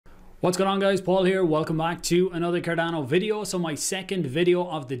What's going on, guys? Paul here. Welcome back to another Cardano video. So my second video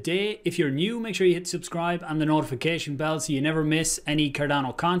of the day. If you're new, make sure you hit subscribe and the notification bell so you never miss any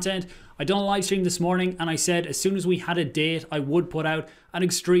Cardano content. I done a live stream this morning and I said as soon as we had a date I would put out an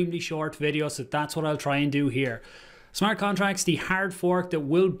extremely short video, so that's what I'll try and do here. Smart contracts, the hard fork that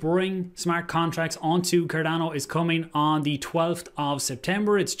will bring smart contracts onto Cardano is coming on the 12th of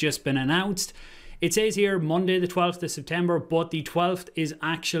September. It's just been announced. It says here Monday the 12th of September, but the 12th is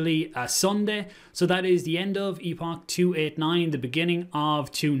actually a Sunday. So that is the end of Epoch 289, the beginning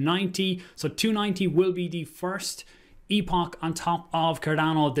of 290. So 290 will be the first epoch on top of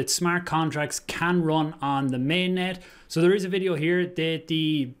Cardano that smart contracts can run on the mainnet. So there is a video here that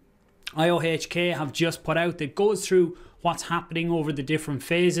the IOHK have just put out that goes through what's happening over the different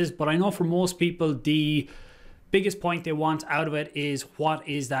phases. But I know for most people, the biggest point they want out of it is what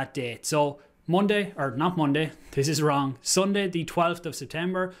is that date. So Monday, or not Monday, this is wrong, Sunday the 12th of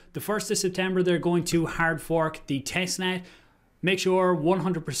September. The 1st of September they're going to hard fork the testnet, make sure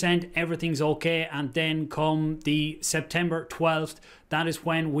 100% everything's okay, and then come the September 12th, that is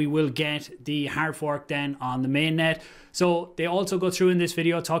when we will get the hard fork then on the mainnet. So they also go through in this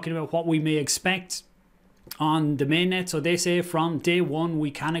video talking about what we may expect on the mainnet. So they say from day one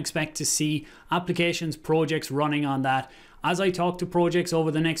we can expect to see applications, projects running on that. As I talk to projects over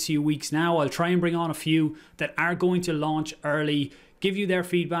the next few weeks now, I'll try and bring on a few that are going to launch early, give you their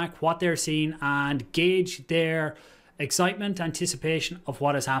feedback, what they're seeing, and gauge their excitement, anticipation of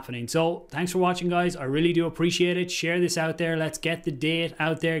what is happening. So thanks for watching, guys. I really do appreciate it. Share this out there. Let's get the date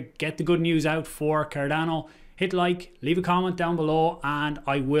out there, get the good news out for Cardano. Hit like, leave a comment down below, and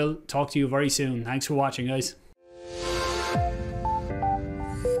I will talk to you very soon. Thanks for watching, guys.